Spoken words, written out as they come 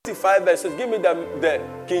65 verses. Give me the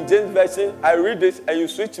King James version. I read this and you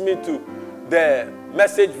switch me to the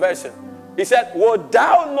Message version. He said, "Wilt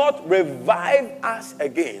thou not revive us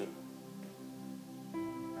again?"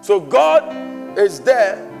 So God is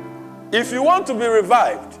there. If you want to be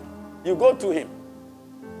revived, you go to him.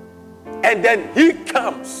 And then he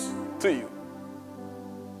comes to you.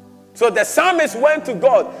 So the psalmist went to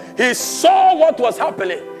God. He saw what was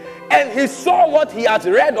happening. And he saw what he had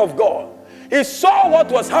read of God. He saw what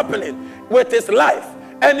was happening with his life.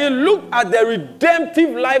 And he looked at the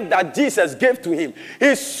redemptive life that Jesus gave to him.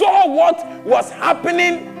 He saw what was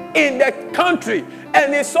happening in the country.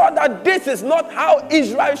 And he saw that this is not how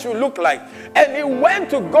Israel should look like. And he went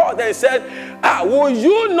to God and said, will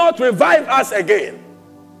you not revive us again?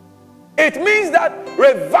 It means that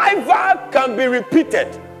revival can be repeated.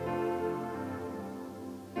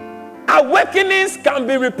 Awakenings can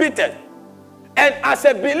be repeated. And as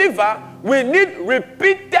a believer, we need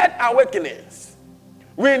repeated awakenings.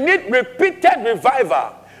 We need repeated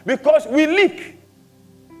revival because we leak.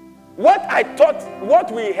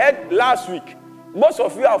 What we heard last week, most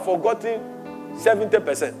of you have forgotten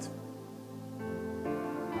 70%.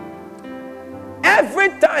 Every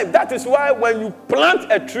time, that is why when you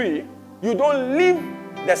plant a tree, you don't leave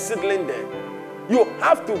the seedling there. You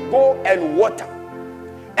have to go and water.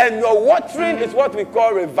 And your watering is what we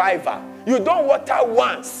call revival. You don't water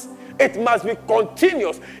once. It must be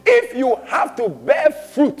continuous. If you have to bear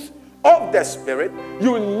fruit of the Spirit,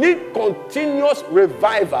 you need continuous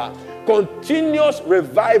revival. Continuous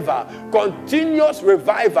revival. Continuous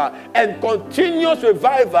revival. And continuous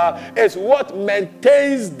revival is what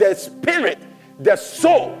maintains the spirit, the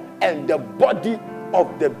soul, and the body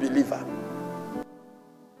of the believer.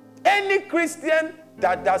 Any Christian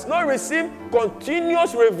that does not receive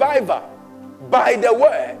continuous revival by the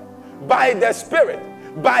word, by the Spirit,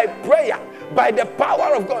 by prayer, by the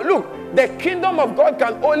power of God. Look, the kingdom of God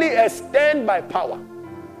can only extend by power.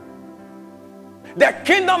 The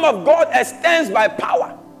kingdom of God extends by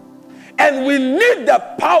power. And we need the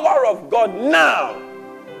power of God now.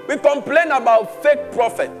 We complain about fake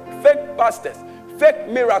prophets, fake pastors, fake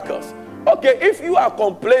miracles. Okay, if you are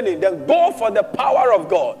complaining, then go for the power of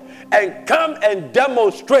God and come and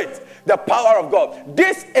demonstrate the power of God.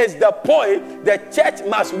 This is the point the church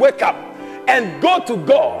must wake up and go to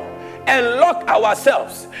God and lock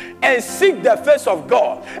ourselves and seek the face of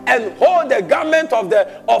God and hold the garment of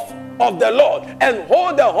the Lord and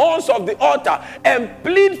hold the horns of the altar and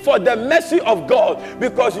plead for the mercy of God,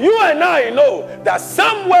 because you and I know that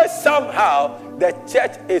somewhere, somehow, the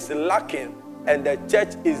church is lacking and the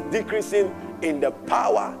church is decreasing in the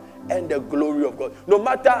power and the glory of God. No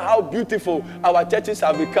matter how beautiful our churches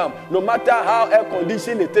have become, no matter how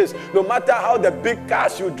air-conditioned it is, no matter how the big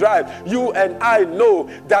cars you drive, you and I know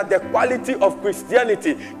that the quality of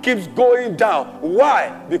Christianity keeps going down.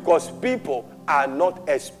 Why? Because people are not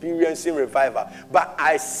experiencing revival. But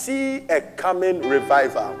I see a coming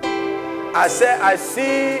revival. I say, I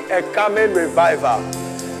see a coming revival.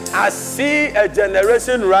 I see a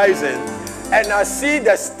generation rising. And I see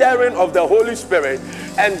the stirring of the Holy Spirit.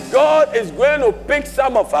 And God is going to pick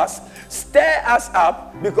some of us, stir us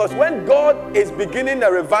up, because when God is beginning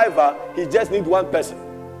a revival, he just needs one person.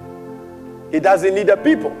 He doesn't need a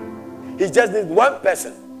people. He just needs one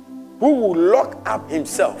person who will lock up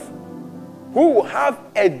himself, who will have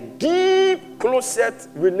a deep, closet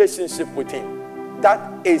relationship with him.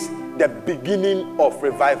 That is the beginning of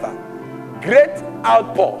revival. Great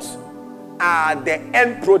outpours are the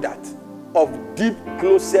end product of deep,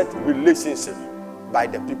 closet relationship by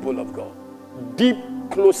the people of God. Deep,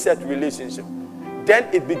 closet relationship. Then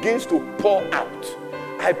it begins to pour out.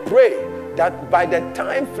 I pray that by the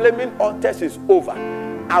time Flaming Altars is over,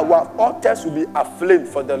 our altars will be aflame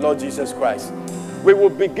for the Lord Jesus Christ. We will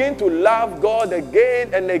begin to love God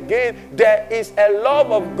again and again. There is a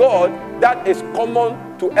love of God that is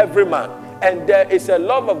common to every man. And there is a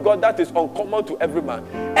love of God that is uncommon to every man.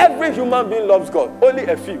 Every human being loves God. Only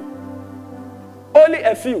a few. Only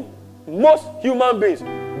a few. Most human beings,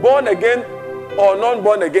 born again or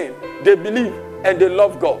non-born again, they believe and they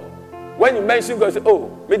love God. When you mention God, say, oh,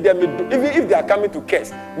 even if they are coming to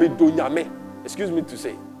curse, excuse me to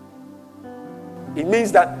say. It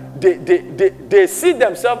means that they see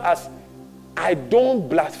themselves as, I don't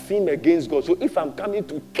blaspheme against God. So if I'm coming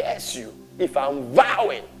to curse you, if I'm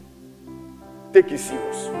vowing, take it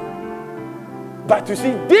serious. But you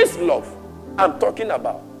see, this love I'm talking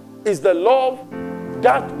about is the love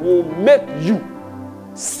that will make you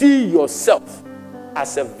see yourself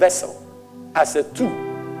as a vessel, as a tool,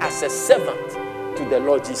 as a servant to the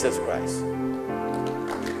Lord Jesus Christ.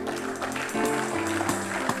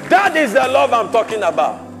 That is the love I'm talking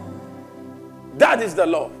about. That is the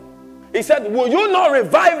Lord. He said, will you not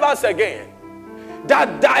revive us again,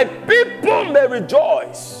 that thy people may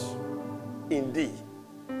rejoice in thee?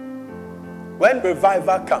 When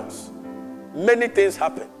revival comes, many things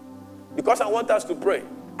happen. Because I want us to pray.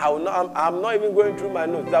 I'm not even going through my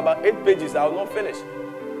notes. It's about 8 pages. I will not finish.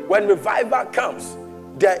 When revival comes,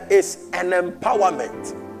 there is an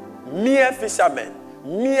empowerment. Mere fishermen,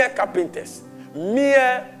 mere carpenters,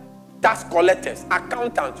 mere tax collectors,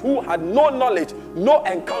 accountants who had no knowledge, no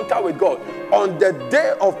encounter with God. On the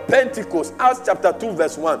day of Pentecost, Acts chapter 2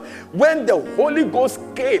 verse 1, when the Holy Ghost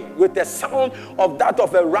came with the sound of that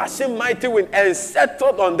of a rushing mighty wind and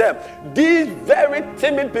settled on them, these very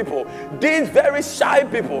timid people, these very shy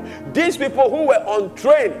people, these people who were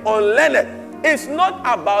untrained, unlearned, it's not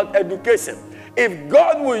about education. If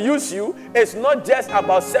God will use you, it's not just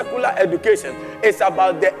about secular education. It's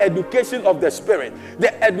about the education of the Spirit.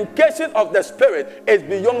 The education of the Spirit is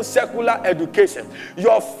beyond secular education.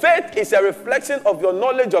 Your faith is a reflection of your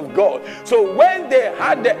knowledge of God. So when they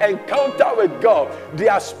had the encounter with God,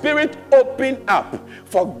 their spirit opened up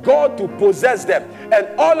for God to possess them.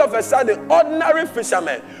 And all of a sudden, ordinary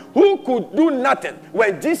fishermen who could do nothing.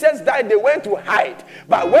 When Jesus died, they went to hide.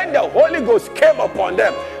 But when the Holy Ghost came upon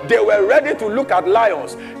them, they were ready to look at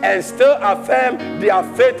lions and still affirm their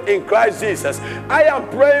faith in Christ Jesus. I am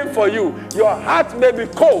praying for you. Your heart may be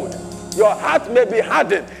cold. Your heart may be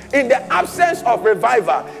hardened. In the absence of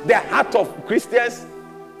revival, the heart of Christians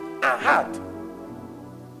are hard.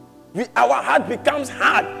 Our heart becomes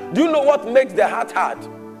hard. Do you know what makes the heart hard?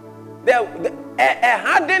 A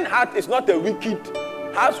hardened heart is not a wicked,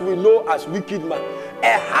 as we know as wicked man.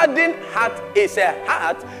 A hardened heart is a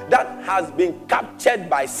heart that has been captured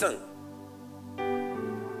by sin.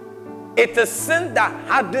 It is sin that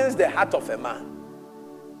hardens the heart of a man.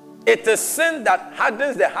 It is sin that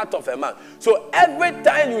hardens the heart of a man. So every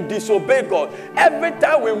time you disobey God, every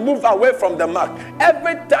time we move away from the mark,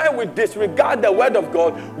 every time we disregard the word of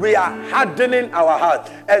God, we are hardening our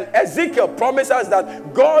heart. And Ezekiel promises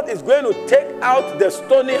that God is going to take out the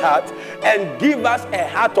stony heart and give us a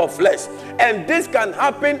heart of flesh. And this can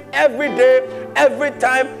happen every day, every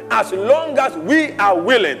time, as long as we are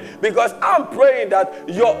willing. Because I'm praying that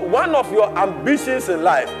one of your ambitions in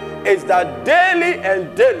life is that daily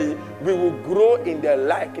and daily we will grow in the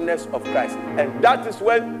likeness of Christ. And that is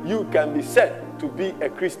when you can be said to be a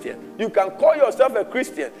Christian. You can call yourself a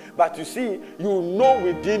Christian, but you see, you know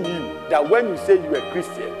within you that when you say you are a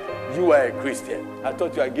Christian, you are a Christian. I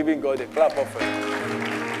thought you are giving God a clap offering.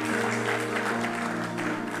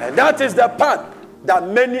 And that is the part that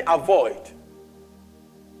many avoid.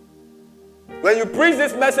 When you preach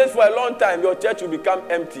this message for a long time, your church will become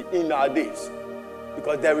empty in our days.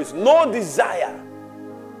 Because there is no desire.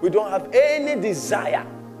 We don't have any desire.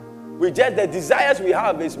 The desires we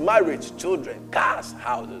have is marriage, children, cars,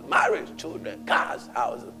 houses. Marriage, children, cars,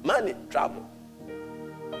 houses. Money, travel.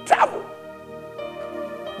 Travel.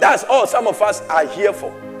 That's all some of us are here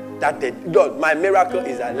for. Lord, my miracle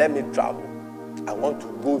is that let me travel. I want to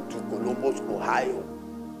go to Columbus, Ohio.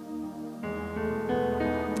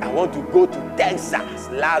 I want to go to Texas,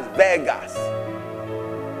 Las Vegas.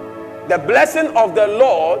 The blessing of the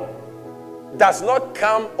Lord does not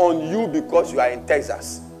come on you because you are in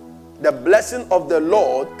Texas. The blessing of the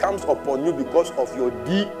Lord comes upon you because of your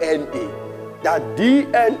DNA. That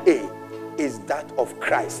DNA is that of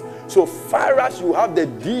Christ. So far as you have the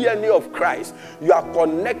DNA of Christ, you are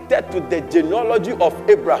connected to the genealogy of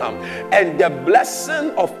Abraham. And the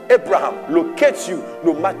blessing of Abraham locates you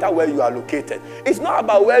no matter where you are located. It's not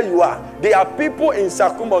about where you are. There are people in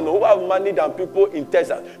Sacramento who have money than people in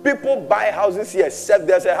Texas. People buy houses here.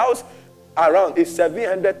 There's a house around, it's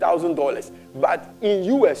 $700,000. But in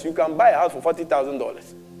US, you can buy a house for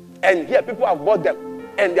 $40,000. And here, people have bought them.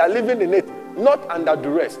 And they are living in it. Not under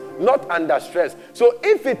duress, not under stress. So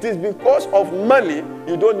if it is because of money,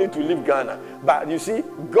 you don't need to leave Ghana. But you see,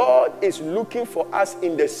 God is looking for us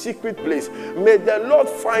in the secret place. May the Lord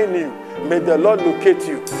find you. May the Lord locate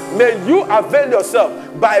you. May you avail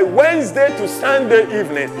yourself by Wednesday to Sunday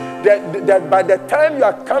evening. That by the time you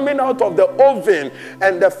are coming out of the oven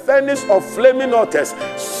and the furnace of flaming altars,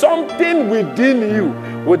 something within you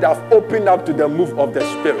would have opened up to the move of the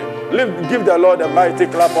Spirit. Give the Lord a mighty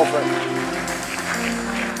clap offering.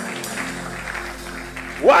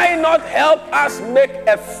 Why not help us make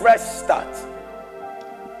a fresh start?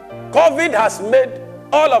 COVID has made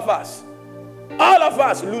all of us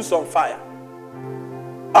lose on fire.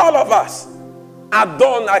 All of us are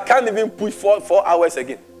done. I can't even push 4 hours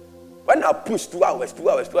again. When I push 2 hours,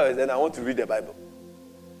 then I want to read the Bible.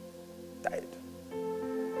 Tired.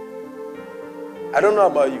 I don't know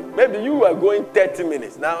about you. Maybe you were going 30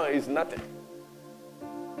 minutes. Now it's nothing.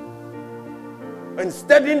 When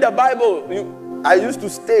studying the Bible, I used to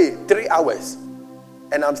stay 3 hours,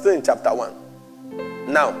 and I'm still in chapter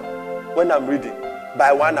 1. Now, when I'm reading,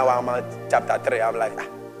 by 1 hour I'm at chapter 3. I'm like,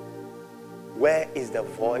 where is the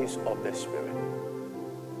voice of the Spirit?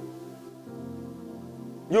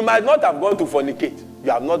 You might not have gone to fornicate.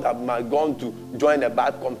 You have not have gone to join a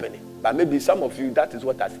bad company. But maybe some of you, that is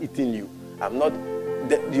what has eaten you.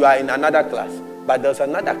 You are in another class. But there's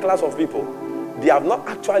another class of people. They have not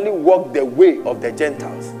actually walked the way of the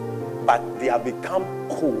Gentiles, but they have become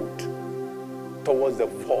cold towards the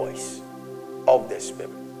voice of the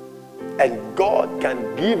Spirit. And God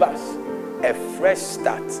can give us a fresh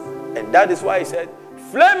start. And that is why he said,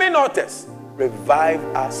 flaming altars, revive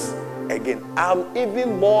us again. I'm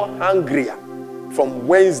even more hungrier from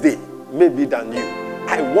Wednesday, maybe, than you.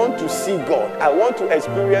 I want to see God. I want to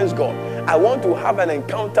experience God. I want to have an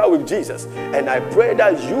encounter with Jesus. And I pray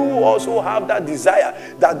that you also have that desire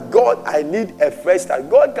that, God, I need a fresh start.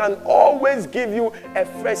 God can always give you a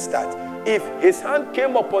fresh start. If his hand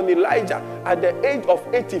came upon Elijah at the age of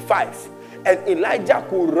 85 and Elijah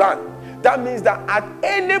could run, that means that at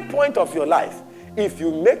any point of your life, if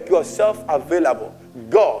you make yourself available,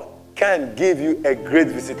 God can give you a great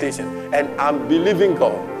visitation. And I'm believing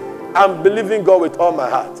God. I'm believing God with all my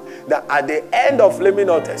heart that at the end of Flaming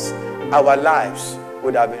Altars, our lives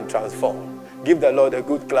would have been transformed. Give the Lord a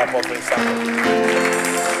good clap of himself.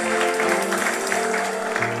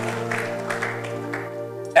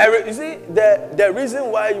 You see, the reason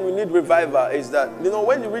why you need revival is that,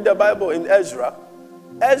 when you read the Bible in Ezra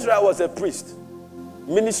was a priest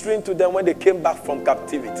ministering to them when they came back from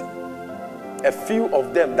captivity. A few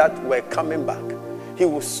of them that were coming back,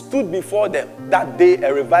 he stood before them. That day,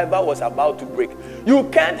 a revival was about to break. You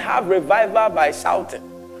can't have revival by shouting.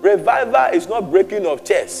 Revival is not breaking of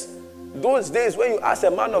chairs. Those days when you ask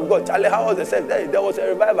a man of God, Charlie, how was the service? There was a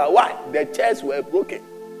revival. Why? The chairs were broken.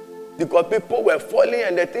 Because people were falling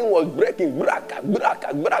and the thing was breaking. Braka,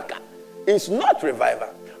 braka, braka. It's not revival.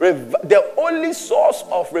 The only source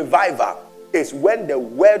of revival is when the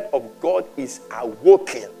word of God is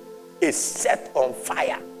awoken, is set on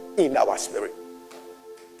fire in our spirit.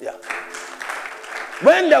 Yeah.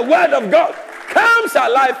 When the word of God comes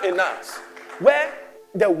alive in us, where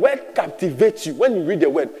the word captivates you, when you read the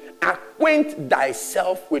word, acquaint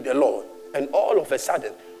thyself with the Lord, and all of a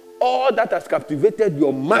sudden, all that has captivated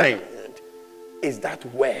your mind is that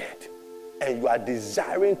word, and you are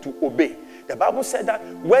desiring to obey. The Bible said that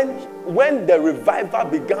when the revival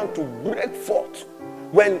began to break forth,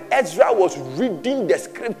 when Ezra was reading the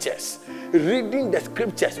scriptures,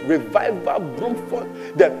 revival broke forth.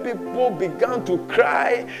 The people began to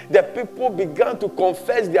cry. The people began to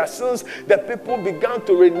confess their sins. The people began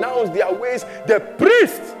to renounce their ways. The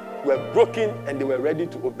priests were broken and they were ready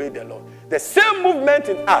to obey the Lord. The same movement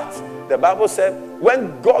in Acts, the Bible said,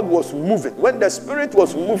 when God was moving, when the Spirit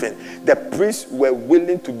was moving, the priests were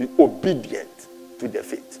willing to be obedient to the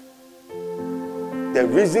faith. The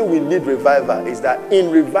reason we need revival is that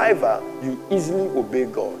in revival, you easily obey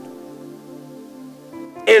God.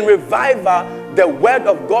 In revival, the word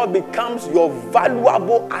of God becomes your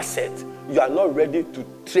valuable asset. You are not ready to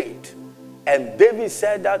trade. And David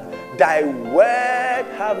said that, thy word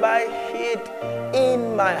have I hid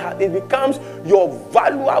in my heart. It becomes your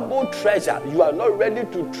valuable treasure. You are not ready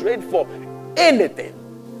to trade for anything.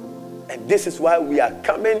 And this is why we are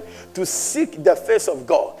coming to seek the face of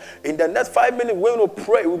God. In the next 5 minutes, we're going to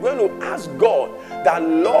pray. We're going to ask God that,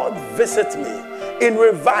 Lord, visit me. In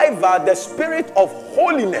revival, the spirit of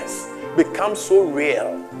holiness becomes so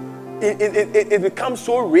real. It becomes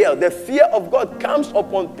so real. The fear of God comes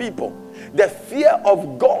upon people. The fear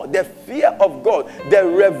of God, the fear of God, the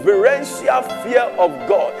reverential fear of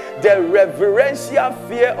God, the reverential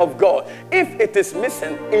fear of God. If it is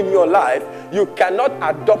missing in your life, you cannot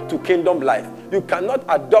adopt to kingdom life. You cannot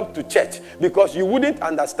adopt to church because you wouldn't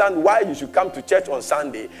understand why you should come to church on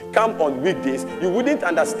Sunday, come on weekdays. You wouldn't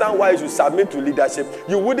understand why you should submit to leadership.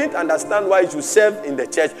 You wouldn't understand why you should serve in the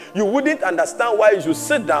church. You wouldn't understand why you should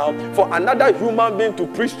sit down for another human being to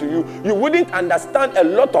preach to you. You wouldn't understand a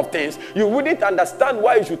lot of things. You wouldn't understand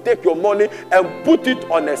why you should take your money and put it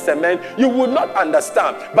on a cement. You would not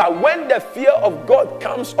understand. But when the fear of God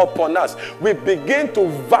comes upon us, we begin to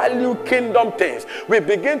value kingdom things. We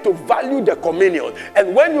begin to value the community.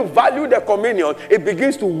 And when you value the communion, it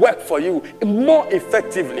begins to work for you more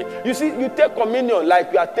effectively. You see, you take communion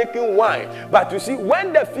like you are taking wine. But you see,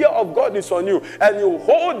 when the fear of God is on you and you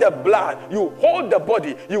hold the blood, you hold the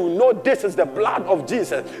body, you know this is the blood of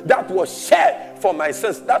Jesus that was shed for my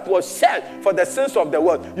sins, that was shed for the sins of the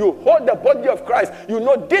world. You hold the body of Christ, you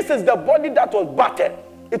know this is the body that was battered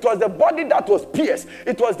It was the body that was pierced.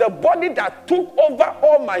 It was the body that took over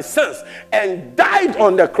all my sins and died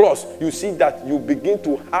on the cross. You see that you begin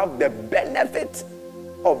to have the benefit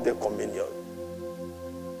of the communion.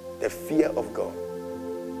 The fear of God.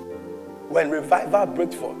 When revival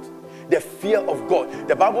breaks forth, the fear of God.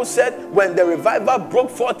 The Bible said when the revival broke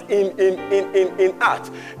forth in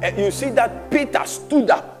Acts, you see that Peter stood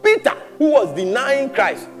up. Peter, who was denying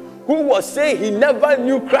Christ, who was saying he never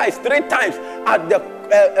knew Christ 3 times at the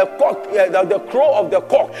crow of the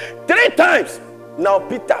cock. 3 times. Now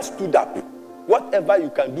Peter stood up. Whatever you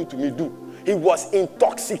can do to me, do. He was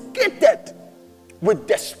intoxicated with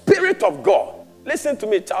the Spirit of God. Listen to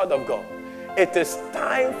me, child of God. It is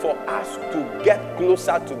time for us to get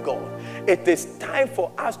closer to God. It is time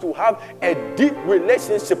for us to have a deep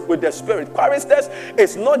relationship with the Spirit. Choristers,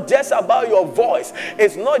 it's not just about your voice.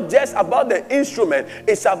 It's not just about the instrument.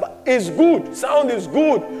 It's good. Sound is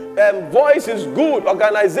good. Voice is good.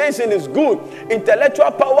 Organization is good.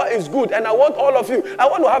 Intellectual power is good. And I want all of you. I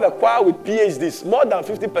want to have a choir with PhDs. More than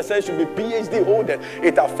 50% should be PhD holder.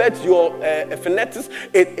 It affects your phonetics.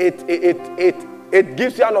 It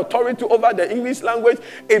gives you an authority over the English language.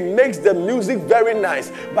 It makes the music very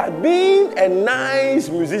nice. But being a nice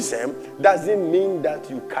musician doesn't mean that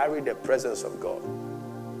you carry the presence of God.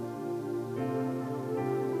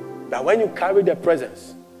 But when you carry the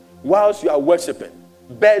presence, whilst you are worshiping,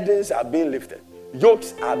 burdens are being lifted.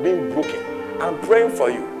 Yokes are being broken. I'm praying for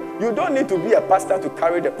you. You don't need to be a pastor to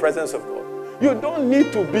carry the presence of God. You don't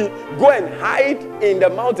need to go and hide in the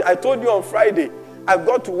mountain. I told you on Friday, I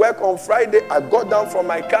got to work on Friday. I got down from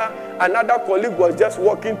my car. Another colleague was just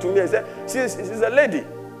walking to me and said, she's a lady.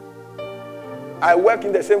 I work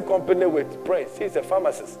in the same company with Prince. He's a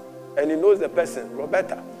pharmacist. And he knows the person,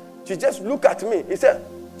 Roberta. She just looked at me. He said,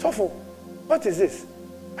 Sopho, what is this?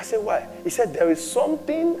 I said, why? He said, there is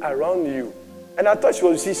something around you. And I thought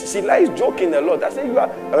she likes joking a lot. I said, I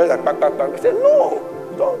was like, I said, no,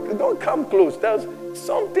 don't come close. There's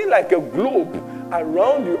something like a globe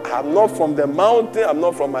around you. I'm not from the mountain. I'm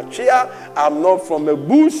not from a chair. I'm not from a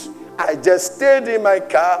bush. I just stayed in my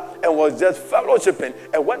car and was just fellowshipping.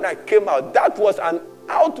 And when I came out, that was an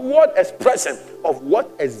outward expression of what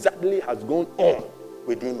exactly has gone on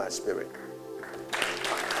within my spirit.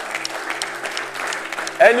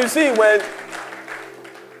 And you see, when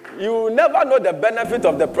you never know the benefit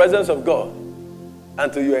of the presence of God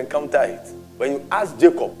until you encounter it. When you ask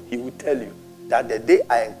Jacob, he will tell you that the day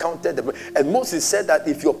I encountered and Moses said that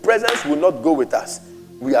if your presence will not go with us,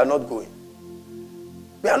 we are not going.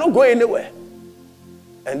 We are not going anywhere.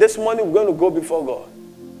 And this morning we're going to go before God.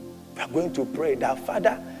 We are going to pray that,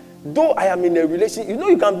 Father, though I am in a relationship,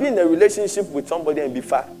 you can be in a relationship with somebody and be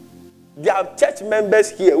far. There are church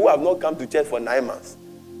members here who have not come to church for 9 months.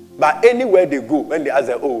 But anywhere they go, when they ask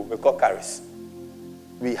them, we call Caris.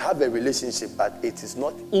 We have a relationship, but it is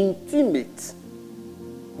not intimate.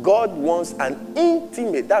 God wants an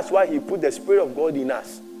intimate. That's why he put the Spirit of God in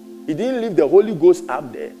us. He didn't leave the Holy Ghost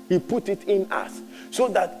up there. He put it in us. So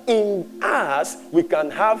that in us, we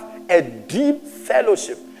can have a deep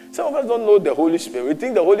fellowship. Some of us don't know the Holy Spirit. We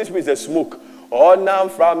think the Holy Spirit is a smoke. You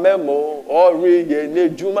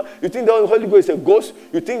think the Holy Ghost is a ghost?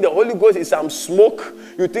 You think the Holy Ghost is some smoke?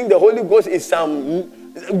 You think the Holy Ghost is some...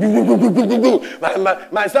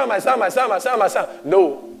 my son.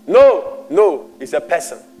 No. It's a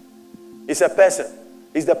person. It's a person.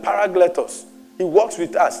 It's the Paracletos. He walks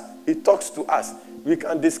with us. He talks to us. We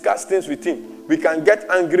can discuss things with him. We can get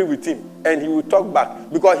angry with him and he will talk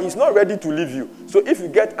back because he's not ready to leave you. So if you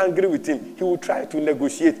get angry with him, he will try to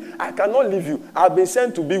negotiate. I cannot leave you. I've been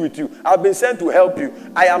sent to be with you. I've been sent to help you.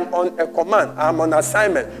 I am on a command. I'm on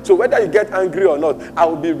assignment. So whether you get angry or not, I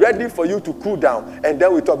will be ready for you to cool down and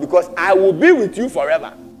then we talk because I will be with you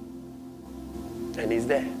forever. And he's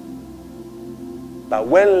there. But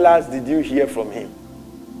when last did you hear from him?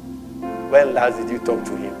 When last did you talk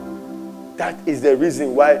to him? That is the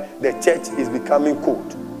reason why the church is becoming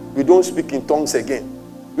cold. We don't speak in tongues again.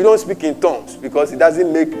 We don't speak in tongues because it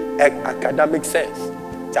doesn't make academic sense.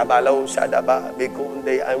 And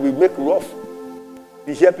we make rough.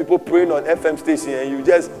 You hear people praying on FM station and you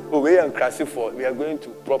just away and crash it for. We are going to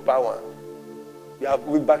proper one.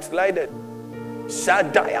 We backslided.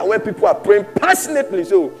 Shaddai, and when people are praying passionately,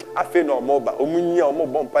 so I feel no more.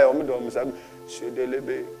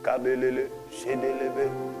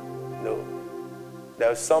 No.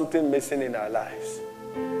 There's something missing in our lives.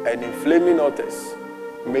 And in flaming altars,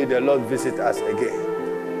 may the Lord visit us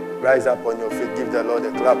again. Rise up on your feet. Give the Lord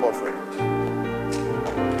a clap offering.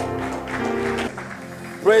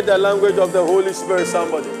 Pray the language of the Holy Spirit,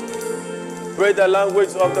 somebody. Pray the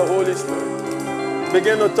language of the Holy Spirit.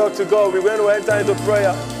 Begin to talk to God. We're going to enter into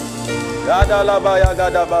prayer. Gadalaba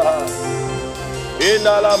Yagadabaha.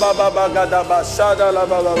 Indalababa Gadaba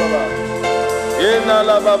Sadalababa.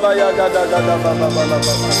 Indalababa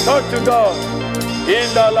Yagadagadabaha. Talk to God.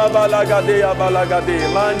 Indalabalagadia Balagadi.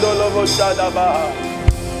 Mandolobo Sadabaha.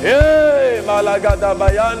 Hey,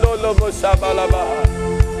 Malagadabayando Lobo Sabalabaha.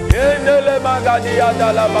 Indele Magadia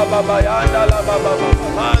Dalababa Yandalababa.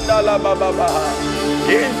 Mandalababa.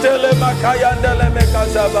 Intele Makayandele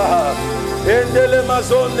Mekazabaha. Indele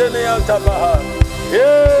Mazonde Neantabaha.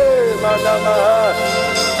 Hey, Manamaha.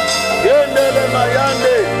 Indele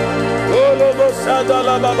Mayande. Olobo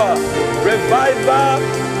Sadalababa. Revival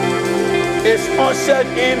is ushered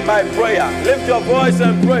in by prayer. Lift your voice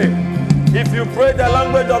and pray. If you pray the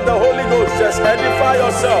language of the Holy Ghost, just edify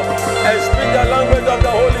yourself and speak the language of the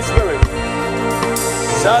Holy Spirit.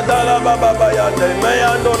 Sadala baba bayande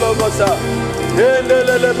mayando lobosa.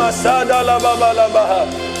 Endelele masada la baba la baha.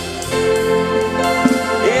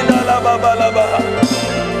 Ina la baba la baha.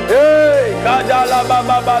 Hey, kada la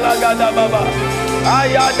baba la gada baba.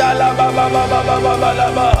 Ayada la baba baba la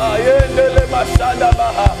baha. Endele masada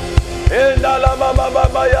baha. Endala baba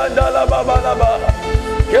baba yanda la baba la baha.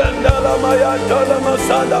 Kendala mayanda la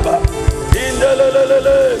masada baha. Indelele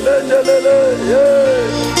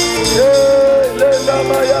Lenda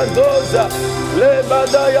mayadoza,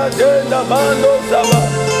 lebadaya denda mandoza,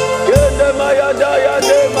 kende mayadaya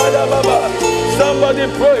de madababa. Somebody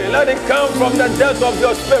pray, let it come from the depth of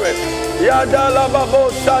your spirit. Yadala babo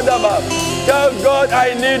shadaba. Tell God,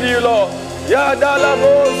 I need you, Lord. Yadala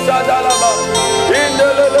bo shadalaba.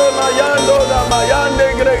 Indelele mayando la mayande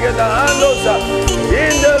gregeda andoza.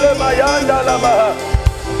 Indele mayanda laba.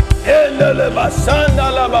 Indele basanda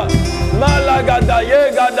laba. Malagada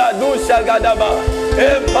yegada dusha gadaba.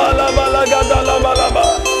 Impala malagada labalaba.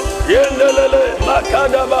 Yendelele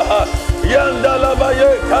makadabaha. Yandalaba ye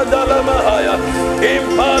kadalama.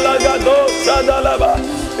 Impala gado sadalaba.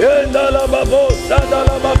 Yendalaba bo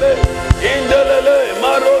sadalaba be. Indelele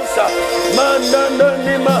marosa.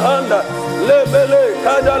 Mandandani mahanda. Lebele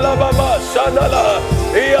kadalaba sadala.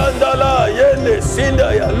 Yandala yende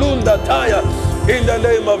sinda ya lunda taya. In the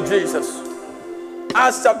name of Jesus.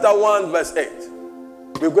 Acts chapter 1 verse 8.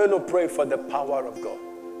 We're going to pray for the power of God.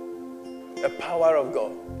 The power of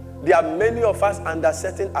God. There are many of us under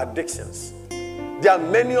certain addictions. There are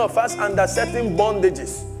many of us under certain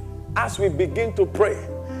bondages. As we begin to pray,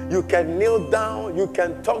 you can kneel down, you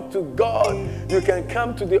can talk to God, you can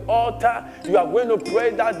come to the altar. You are going to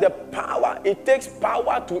pray that the power, it takes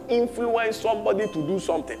power to influence somebody to do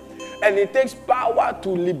something. And it takes power to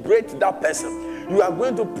liberate that person. You are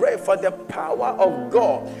going to pray for the power of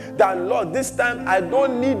God. That, Lord, this time I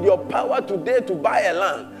don't need your power today to buy a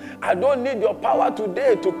land. I don't need your power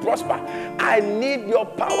today to prosper. I need your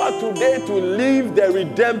power today to live the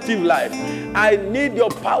redemptive life. I need your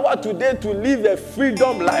power today to live a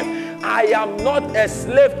freedom life. I am not a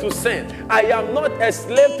slave to sin. I am not a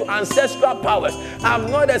slave to ancestral powers. I'm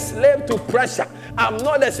not a slave to pressure. I'm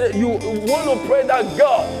not a slave. You want to pray that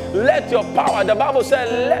God, let your power, the Bible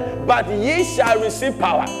says, but ye shall receive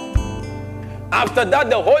power. After that,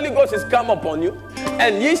 the Holy Ghost is come upon you,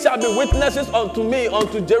 and ye shall be witnesses unto me,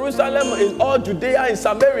 unto Jerusalem, in all Judea, in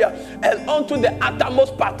Samaria, and unto the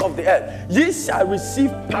uttermost part of the earth. Ye shall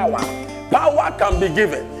receive power. Power can be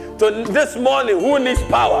given. So this morning, who needs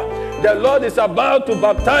power? The Lord is about to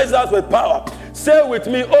baptize us with power. Say with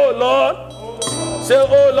me, oh Lord. Say,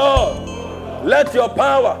 oh Lord, let your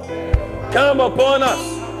power come upon us.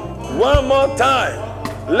 One more time.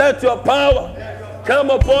 Let your power come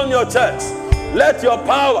upon your church. Let your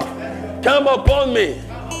power come upon me.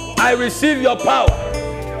 I receive your power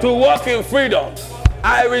to walk in freedom.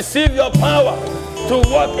 I receive your power to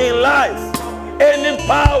walk in life. Any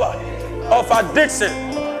power of addiction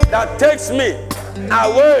that takes me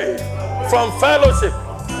away from fellowship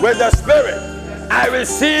with the Spirit, I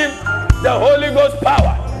receive the Holy Ghost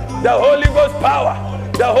power. The Holy Ghost power.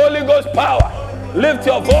 The Holy Ghost power. Lift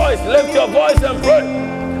your voice and pray.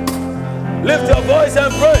 Lift your voice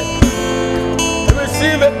and pray.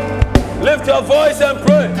 Receive it. Lift your voice and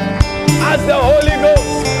pray. Ask the Holy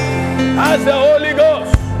Ghost. Ask the Holy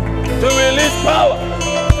Ghost to release power.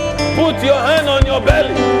 Put your hand on your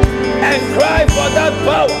belly and cry for that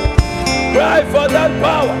power. Cry for that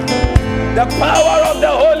power. The power of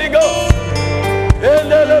the Holy Ghost.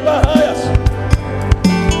 Indele bahayas.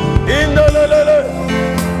 Indele.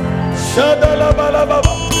 Shadala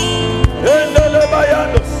balababa. Indele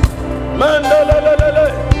bayandos. Mandele.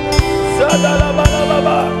 Shadala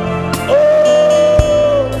balababa.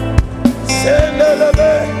 Oh,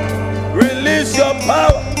 Sendelebe, release your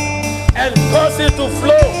power and cause it to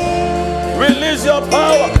flow. Release your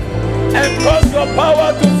power and cause your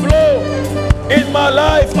power to flow in my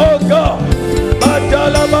life, oh God.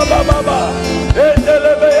 Madala baba baba,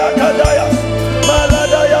 endelebe yakadayas,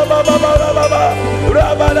 maladaya baba baba baba,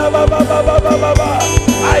 rabada baba baba baba.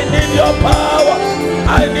 I need your power.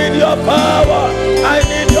 I need your power. I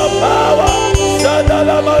need your power.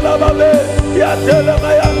 Sadala baba baba, yatele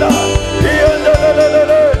mayanda,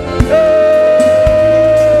 yendelelele.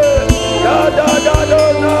 Yada da do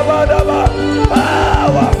na badaba.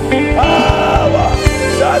 Power, power.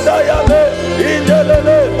 Sadayale,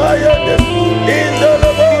 indelele mayende,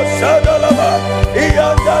 indelebo sadalaba,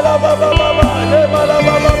 iyandalaba baba,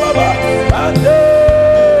 nemalaba baba, ande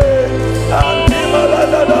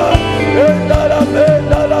maladada, endalabe,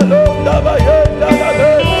 endalalo, dabaye,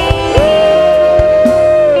 endalabe,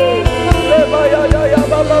 lebayada ya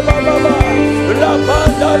baba baba,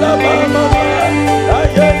 rabandala baba,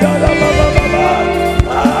 ayendala baba baba,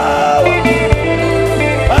 power.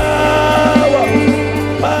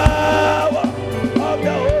 Power of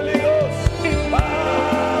the Holy Ghost.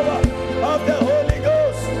 Power of the Holy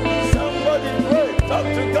Ghost. Somebody pray. Talk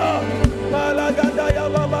to God. Malagada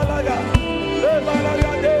yaba malaga. Le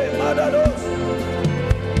malagade madados.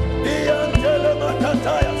 Diantele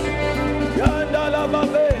matatayas. Yandala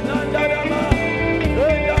babe nandalama.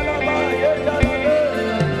 Yendalama yendalame.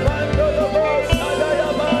 Mandolobo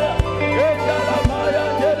sadayamaya. Yendalamaya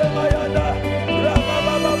yelemayanda.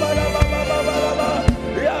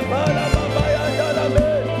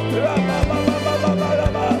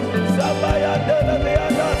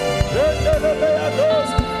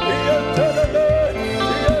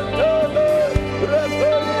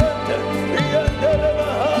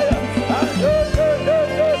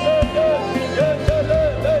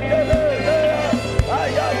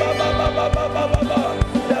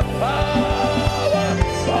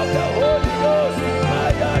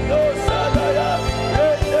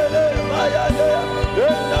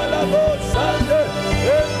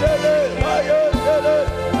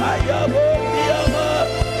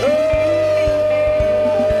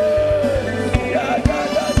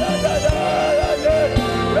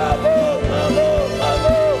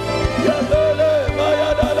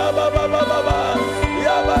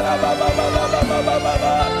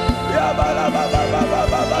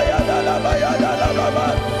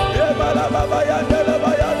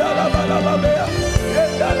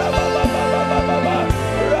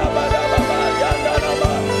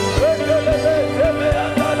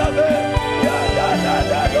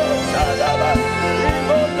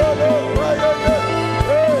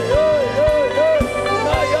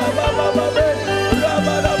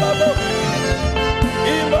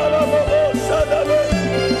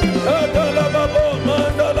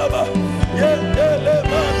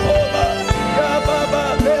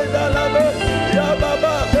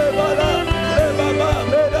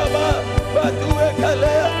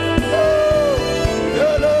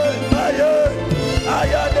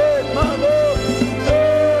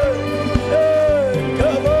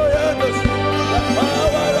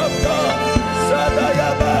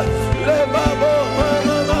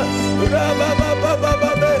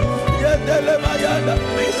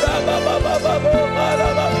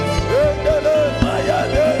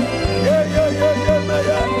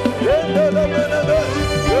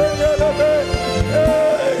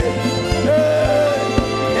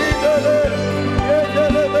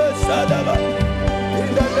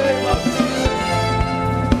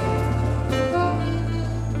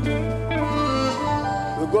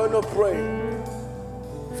 We're going to pray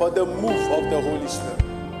for the move of the Holy Spirit.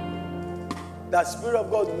 That Spirit of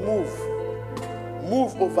God move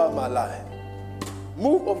over my life,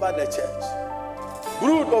 move over the church,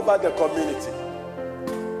 brood over the community,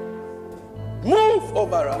 move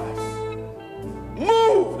over us,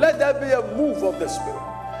 move. Let there be a move of the Spirit.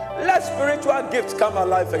 Let spiritual gifts come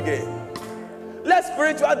alive again. Let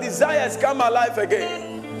spiritual desires come alive again.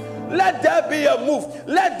 Let there be a move.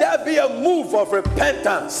 Let there be a move of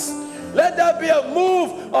repentance. Let there be a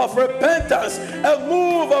move of repentance, a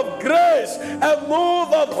move of grace, a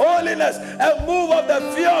move of holiness, a move of the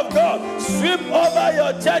fear of God. Sweep over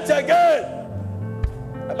your church again.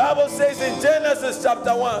 The Bible says in Genesis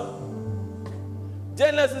chapter 1,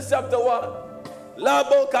 Genesis chapter 1,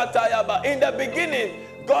 Labo Katayaba, in the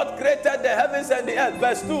beginning, God created the heavens and the earth.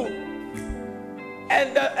 Verse 2,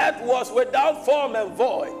 and the earth was without form and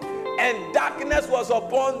void, and darkness was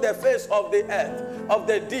upon the face of the earth, of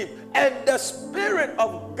the deep. And the Spirit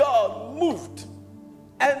of God moved.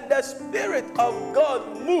 And the Spirit of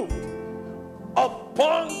God moved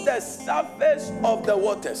upon the surface of the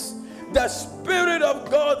waters. The Spirit of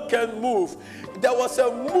God can move. There was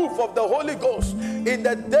a move of the Holy Ghost in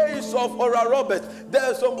the days of Oral Roberts.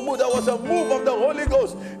 There was a move of the Holy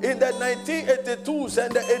Ghost in the 1982s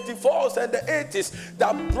and the 84s and the 80s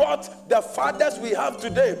that brought the fathers we have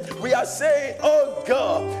today. We are saying, oh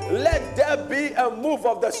God, let there be a move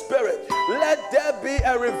of the Spirit. Let there be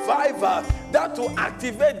a revival that will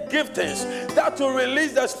activate giftings, that will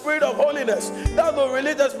release the Spirit of holiness, that will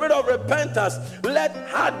release the Spirit of repentance. Let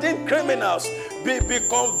hardened criminals be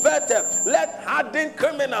converted. Let hardened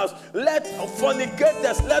criminals, let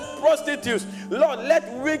fornicators, let prostitutes, Lord,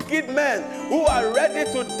 let wicked men who are ready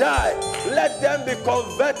to die, let them be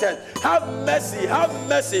converted. Have mercy, have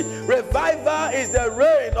mercy. Revival is the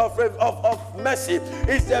reign of mercy.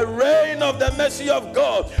 It's the reign of the mercy of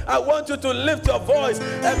God. I want you to lift your voice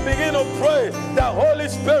and begin to pray. The Holy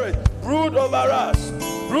Spirit, brood over us,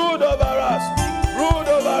 brood over us, brood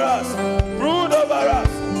over us, brood over us,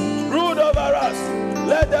 brood over us.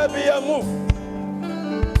 Let there be a move.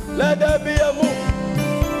 Let there be a move.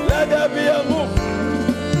 Let there be a move.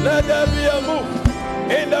 Let there be a move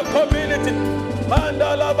in the community.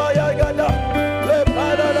 Mandala bayagada,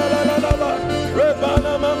 lepada la la la la,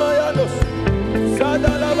 rebana mama yanos,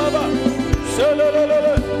 sadala baba,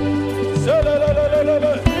 selelele,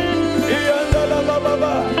 selelele, iandala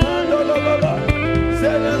baba, mandala baba,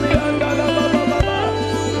 selemi andala baba baba,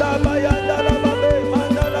 la bayandala babe,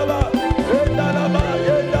 mandala baba, endala ba,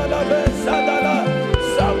 endala be, sadala.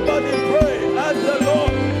 Somebody pray, ask the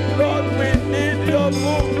Lord, Lord, we need your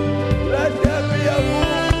move. Let there be a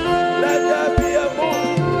move. Let there be a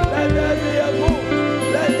move. Let there be a move.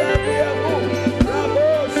 Let there be a move. Rabo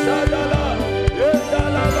sadala,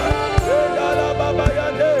 endalaba, endalaba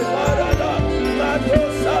bayande, marada, mato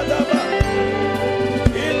sadaba,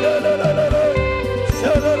 indelelele,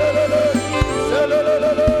 selelele,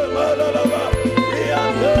 selelele, maralaba,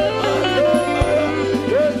 iande, ande, maya,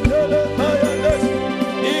 endele, mayandes,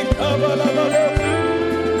 ikabalaba,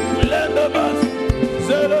 lendabas,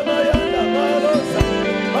 selemayanda, marosa,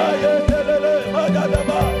 mayendelele,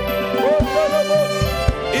 magadaba, ondolobos,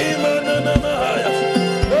 imanana mahayas,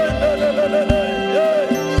 endelelele,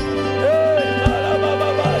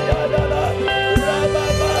 malababa, yadala,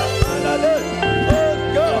 rababa, manade. Oh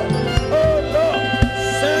God, oh Lord,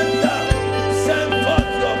 send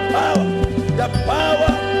forth your power, the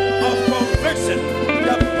power of conviction,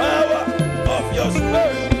 the power of your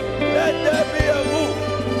Spirit. Let there be a move.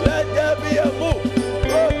 Let there be a move.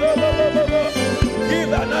 Oh, no.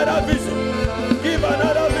 Give another vision. Give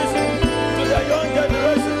another vision to the young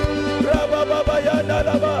generation. Rababa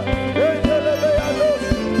yandalaba, endelebe yalos.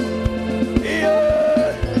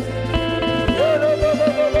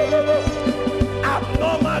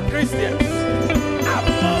 Abnormal Christians.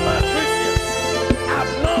 Abnormal Christians.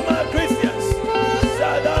 Abnormal Christians.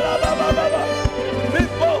 Sadalababa.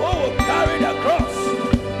 People who will carry the cross.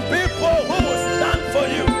 People who will stand for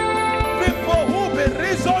you. People who will be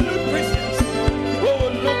resolute Christians. Who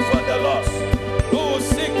will look for the lost. Who will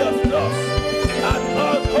seek the lost at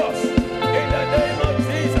all costs. In the name of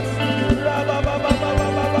Jesus.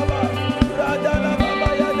 Rababababababa. Radalababa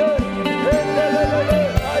yade. Endelelele.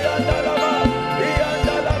 Ayandalaba.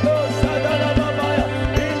 Iyandalabo. Sadalababa.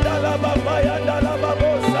 Indalababa. Yandalababo.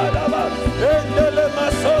 Sadaba. Endele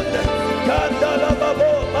masonde. Kandalababo.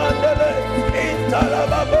 Mandele.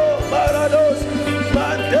 Intalababo. Marados.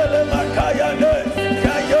 Mandele makayane.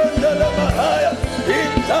 Kayondele mahaya.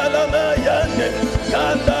 Intalamayane.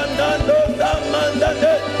 Kandandando.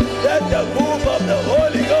 Damandane. Let the move of the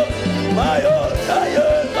Holy Ghost. Mayo.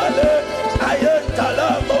 Ayen male. Ayen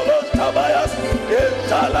talamolo tabayas.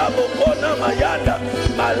 Talamukona mayanda.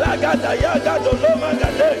 Malaga dayaga doloma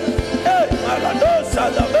gade. Malado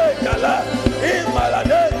sadabe kala.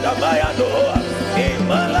 Malade damayando hoa.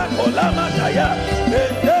 Mala kolama daya.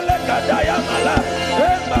 Endele kadaya mala.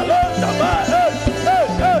 Malo daba.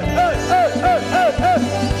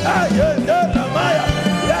 Ayendele maya.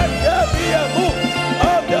 Let there be a move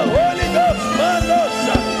of the Holy Ghost.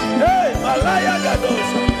 Manosa. Malaya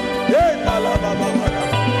gadosa. Nalababa.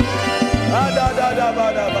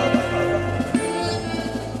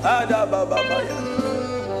 Adabababaya.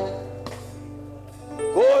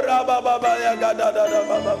 Korabababaya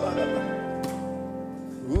gadadadabababa.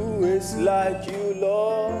 Who is like you,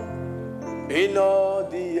 Lord, in all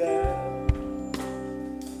the earth?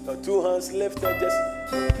 Your two hands lifted, just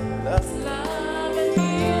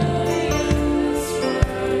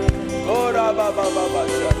Korababababa.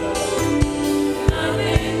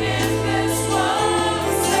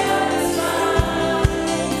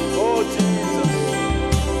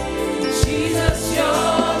 Jesus,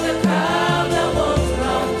 you're the crown that won't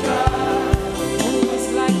run dry. Who is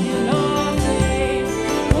like you, Lord?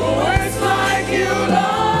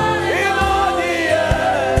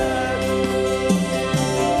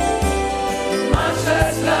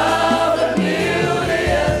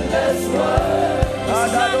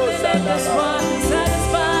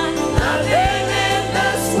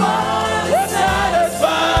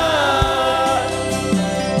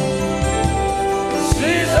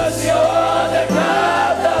 you're the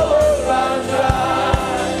cup that will run dry.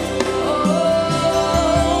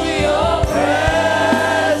 Oh, your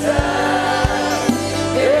Presence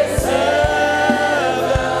is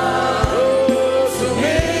heaven to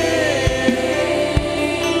me.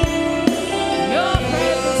 your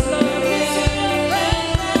presence, Lord, we see your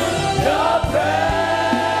presence. Your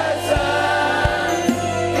presence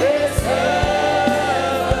is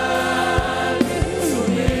heaven to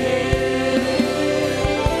me.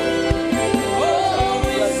 Oh,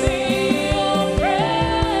 we see your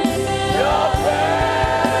presence. Your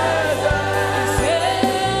presence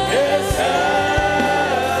is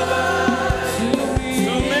heaven To to me.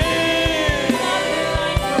 me. Nothing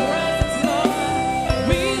like your presence, Lord.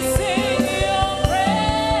 We sing your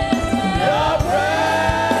presence. Your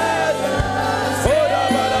presence. Hold on,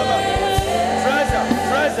 treasure,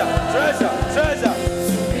 treasure, treasure, treasure.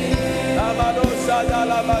 Amado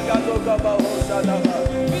Sadala Magado Gaba Hosadaba.